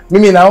kwamba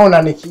mimi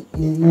naona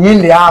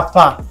niende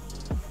hapa.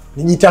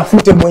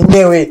 Nijitafute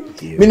mwenyewe.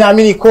 Mimi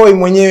naamini Koi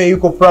mwenyewe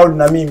yuko proud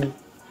na mimi.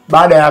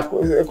 Baada ya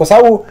kwa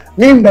sababu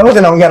mimi muda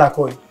wote naongea na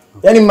Koi.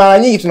 Yaani mara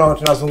nyingi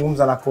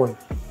tunazungumza na Koi.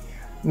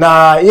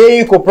 Na yeye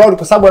yuko proud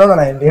kwa sababu anaona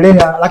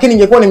naendelea, lakini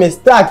ningekuwa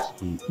nimestaki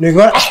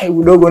ningeona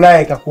udogo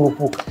naye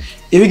kakurupuka.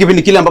 Hivi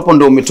kipindi kile ambapo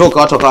ndo umetoka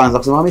watu wakaanza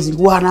kusema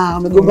wameziguana,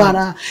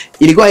 wamegombana,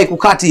 ilikuwa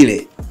haikukati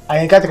ile?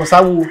 Haikukati kwa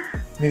sababu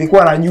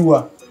nilikuwa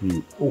najua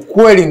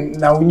ukweli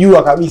na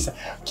ujua kabisa.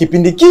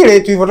 Kipindi kile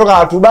tulivyotoka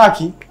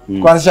hatubaki,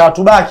 kuanzisha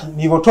hatubaki,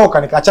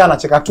 nilivyotoka nikaachana na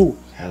cheka tu.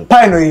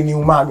 Pale ndo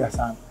iliniumaga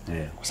sana.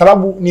 Kwa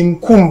sababu ni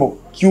mkumbo.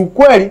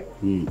 Kiukweli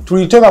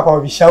tulitoka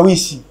kwa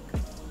vishawishi.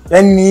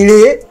 Yaani ni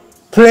ile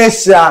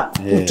pressure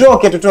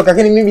tutoke,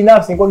 lakini mimi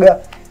binafsi nilikuwa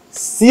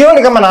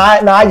sioni kama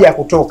na haja ya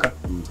kutoka.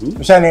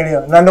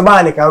 Ushanielewa? Na ndio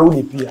maana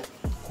nikarudi pia.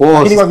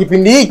 Lakini kwa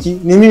kipindi hiki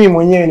ni mimi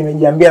mwenyewe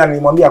nimejiambia na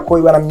nilimwambia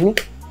Koi bwana, mimi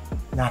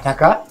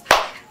nataka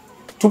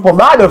tupo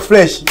bado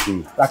fresh,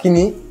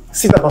 lakini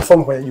sita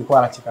perform kwenye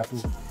jukwaa la Cheka Tu.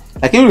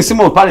 Lakini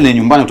ulisema pale ni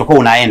nyumbani utakuwa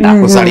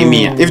unaenda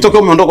kusalimia. Hivi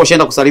tokeo umeondoka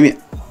ushaenda kusalimia?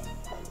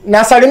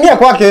 Nasalimia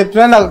kwake,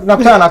 tunaenda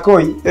nakutana na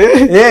Koi.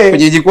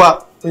 Kwenye jukwaa?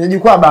 Kwenye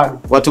jukwaa bado.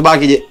 Watu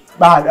baki je?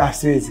 Bado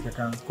siwezi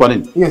kaka. Kwa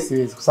nini? Hiyo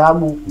siwezi kwa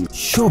sababu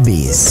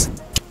Showbiz.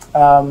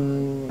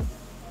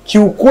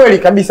 Kiukweli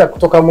kabisa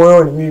kutoka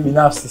moyoni mimi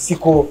binafsi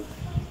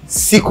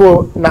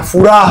siko na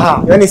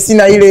furaha. Yaani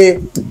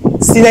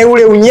sina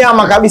ule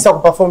unyama kabisa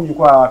kuperform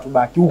jukwaa la watu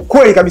baki.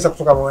 Ukweli kabisa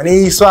kutoka moyoni.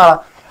 Hii swala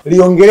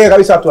liongelee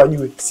kabisa watu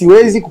wajue.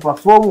 Siwezi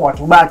kuperform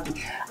watu baki.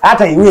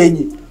 Hata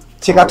iweje.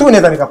 Cheka Tu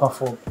naweza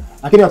nikaperform.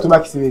 Lakini watu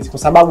baki siwezi kwa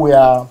sababu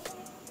ya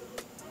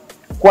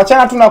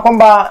kuachana tu na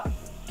kwamba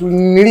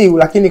tuniliu,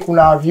 lakini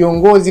kuna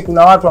viongozi,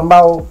 kuna watu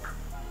ambao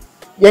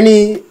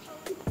yani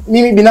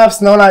mimi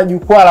binafsi naona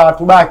jukwaa la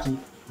watu baki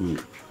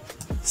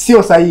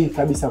sio sahihi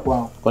kabisa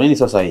kwao. Kwa nini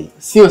sio sahihi?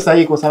 Sio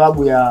sahihi kwa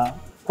sababu ya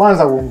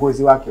kwanza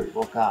uongozi wake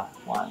ulipokaa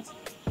mwanzo.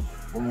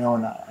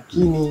 Umeona?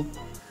 Lakini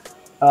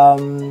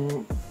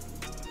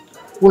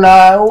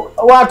kuna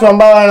watu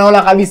ambao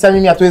wanaona kabisa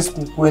mimi hatuwezi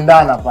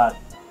kuendana pale.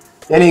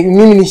 Yaani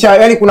mimi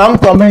yaani kuna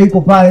mtu ambaye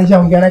yuko pale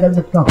nishaongea naye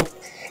kabisa kutoka.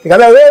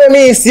 Nikamwambia wewe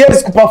mimi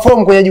siwezi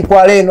kuperform kwenye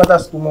jukwaa lenu hata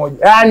siku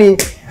moja. Yaani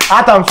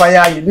hata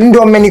mfanyaje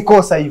ndio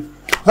mmenikosa hivi.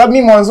 Kwa sababu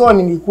mimi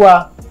mwanzoni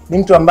nilikuwa ni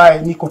mtu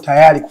ambaye niko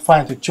tayari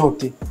kufanya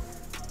chochote.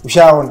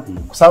 Ushaona?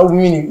 Kwa sababu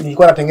mimi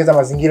nilikuwa natengeneza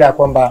mazingira ya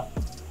kwamba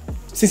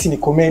sisi ni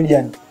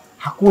comedian.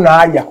 Hakuna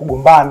haja ya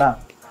kugombana.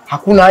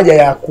 Hakuna haja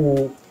ya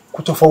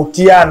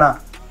kutofautiana.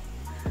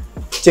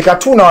 Cheka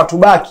Tu na watu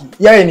baki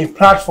yawe ni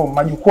platform,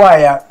 majukwaa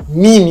ya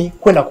mimi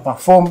kwenda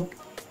kuperform,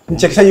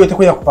 mchekeshaji yote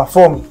kwenda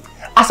kuperform.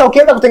 Asa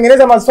ukianza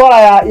kutengeneza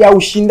masuala ya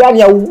ushindani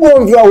ya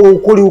ugomvi au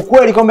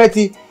ukweli kwamba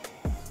eti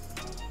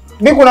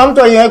mimi kuna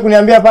mtu aliyewahi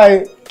kuniambia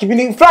pale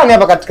kipindi fulani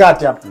hapa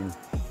katikati hapa.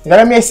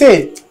 Nikamwambia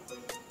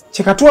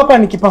Cheka Tu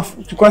hapa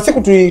kuna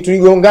siku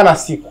tuligongana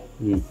siku.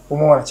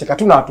 Umeona Cheka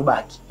Tu na watu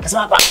baki.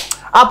 Akasema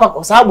hapa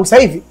kwa sababu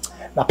sasa hivi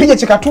napiga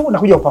Cheka Tu na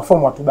kuja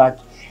kuperform watu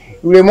baki.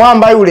 Yule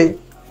mwamba yule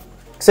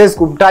siwezi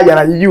kumtaja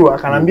anajijua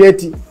akanambia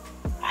eti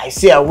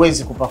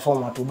hauwezi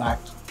kuperform watu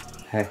baki.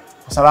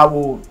 Kwa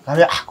sababu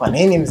kaambia kwa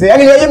nini mzee?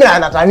 Yaani mimi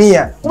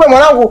anatania. Kumbe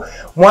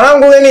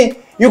mwanangu yani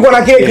yuko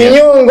na kile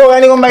kinyongo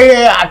yani kwamba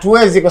ile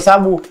hatuwezi kwa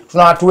sababu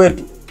tuna watu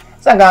wetu.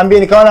 Sasa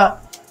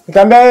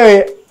nikamwambia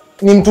wewe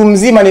ni mtu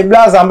mzima, ni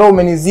brother ambaye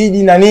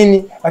umenizidi na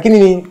nini, lakini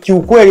ni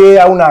kiukweli yeye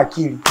hauna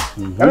akili.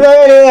 Kaambia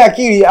wewe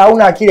akili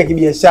hauna akili ya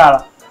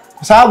kibiashara.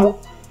 Kwa sababu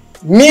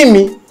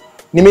mimi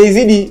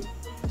nimeizidi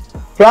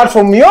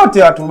platform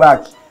yote watu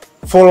baki.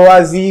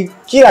 Followers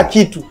kila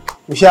kitu.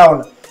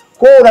 Ushaona?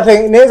 Kwa hiyo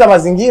unatengeneza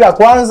mazingira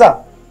kwanza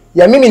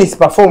ya mimi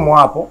nisiperform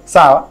hapo,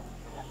 sawa?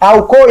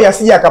 Au Koi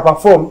asije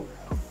akaperform.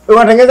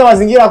 Unatengeneza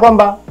mazingira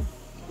kwamba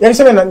yani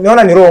sema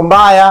naona ni roho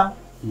mbaya.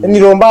 Ni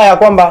roho mbaya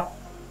kwamba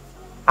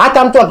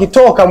hata mtu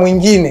akitoka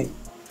mwingine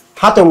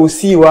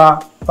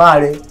hataruhusiwa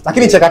pale.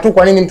 Lakini Cheka Tu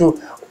kwa nini mtu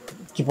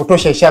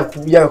kipotosha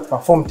ishakuja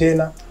kuperform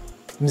tena?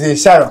 Mzee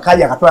Shayo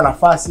akaja akapewa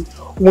nafasi.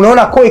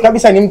 Unaona Koi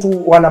kabisa ni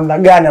mtu wa namna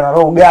gani, ana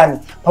roho gani.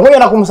 Pamoja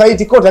na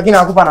kumsaliti kote lakini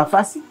anakupa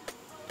nafasi.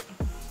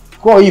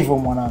 Kwa hivyo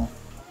mwanangu.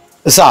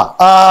 Sasa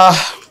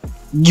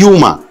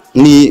Juma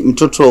ni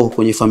mtoto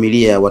kwenye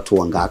familia ya watu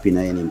wangapi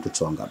na yeye ni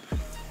mtoto wangapi?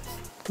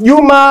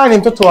 Juma ni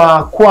mtoto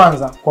wa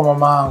kwanza kwa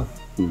mama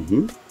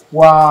yangu.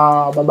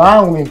 Wa baba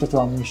yangu mimi mtoto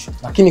wa mwisho.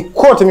 Lakini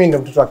kote mimi ndio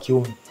mtoto wa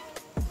kiume.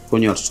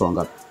 Kwenye watoto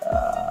wangapi?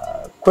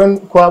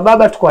 Kwa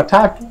baba tuko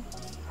watatu,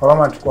 kwa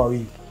mama tuko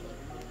wawili.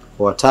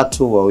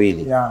 Watatu,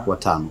 wawili, yeah.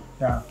 Watano.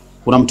 Yeah.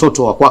 Kuna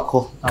mtoto wa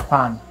kwako?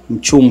 Hapana.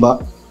 Mchumba?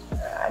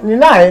 Ni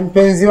naye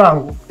mpenzi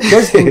wangu.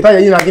 Siwezi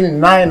kumtaja jina lakini ni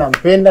naye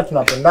nampenda,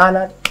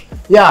 tunapendana.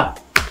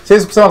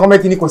 Siwezi kusema kwamba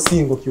eti niko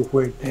single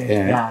kiukweli.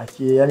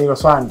 Yani hilo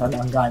swala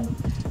nitadanganya.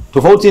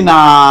 Tofauti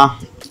na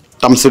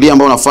tamthilia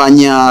ambayo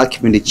unafanya,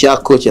 kipindi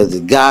chako cha The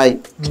Guy,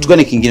 kitu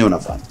gani kingine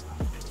unafanya?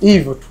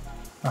 Hivyo tu.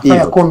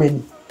 Nafanya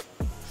comedy.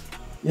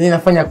 Yaani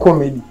nafanya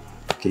comedy.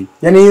 Okay.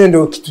 Yaani hiyo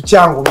ndio kitu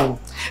changu mimi.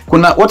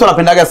 Kuna watu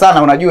wanapendaga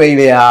sana, unajua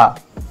ile ya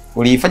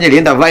uliifanya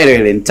ilienda viral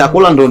ile,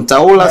 nitakula ndo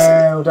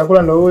nitaula.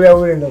 Utakula ndo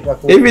ule ndo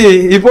utakula.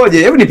 Hivi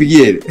ipoje? Hebu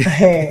nipigie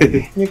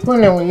ile. Niko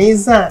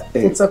nauliza,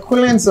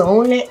 utakula ndo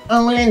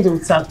ule ndo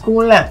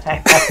utakula.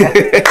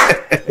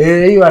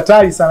 Hiyo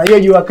hatari sana. Hiyo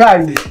jua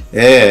kali.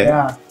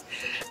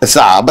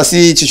 Sawa,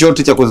 basi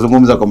chochote cha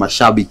kuzungumza kwa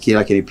mashabiki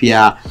lakini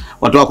pia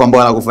watu wako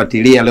ambao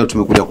wanakufuatilia leo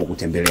tumekuja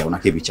kukutembelea. Una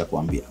kipi cha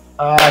kuambia?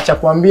 Cha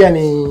kuambia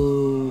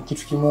ni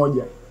kitu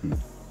kimoja.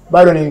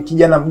 Bado ni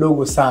kijana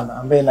mdogo sana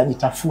ambaye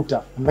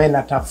najitafuta, ambaye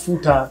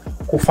natafuta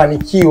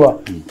kufanikiwa.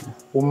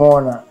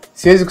 Umeona?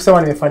 Siwezi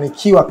kusema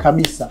nimefanikiwa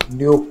kabisa.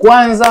 Ndio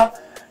kwanza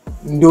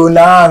ndio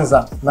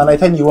naanza na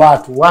nahitaji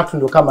watu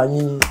ndio kama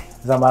nyinyi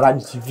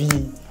ZamaradiTV,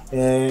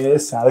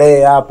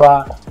 Saleh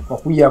hapa kwa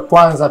kuja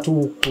kwanza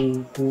tu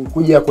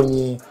kuja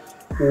kwenye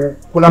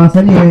kuna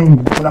msanii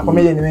wengi, kuna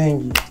comedian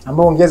wengi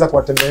ambao ungeweza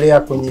kuwatembelea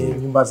kwenye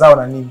nyumba zao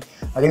na nini,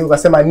 lakini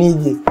ukasema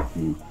nije.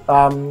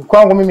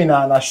 Kwangu mimi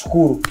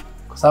nashukuru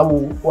kwa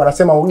sababu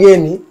wanasema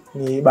ugeni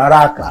ni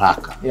baraka.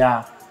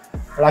 Yeah.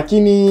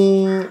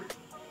 Lakini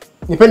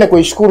nipende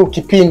kuishukuru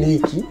kipindi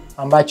hiki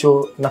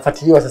ambacho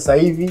nafuatiliwa sasa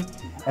hivi,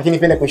 lakini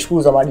nipende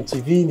kuishukuru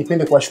ZamaradiTV,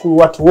 nipende kuwashukuru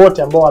watu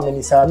wote ambao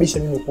wamenisababisha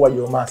mimi kuwa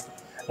Jolmaster.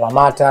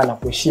 Lamata na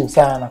kuheshimu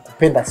sana na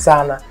kupenda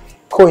sana,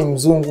 Koi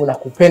Mzungu na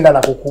kupenda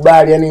na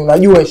kukubali, yani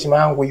unajua heshima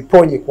yangu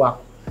ipoje kwako.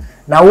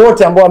 Na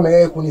wote ambao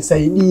wamewahi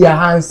kunisaidia,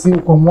 Hansi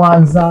huko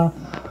Mwanza,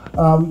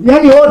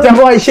 yani wote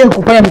ambao waishie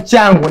kufanya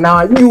mchango na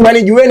wajua,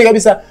 yani jueni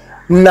kabisa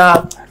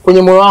na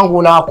kwenye moyo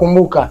wangu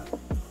nawakumbuka.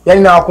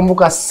 Yani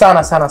nawakumbuka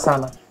sana sana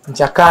sana.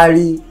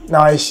 Mchakali na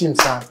waheshimu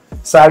sana.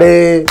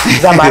 Sare,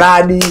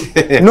 Zamaradi,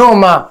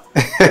 noma.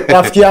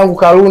 Rafiki yangu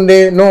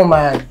Karunde, noma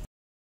yani.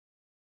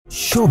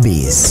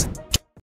 Showbiz.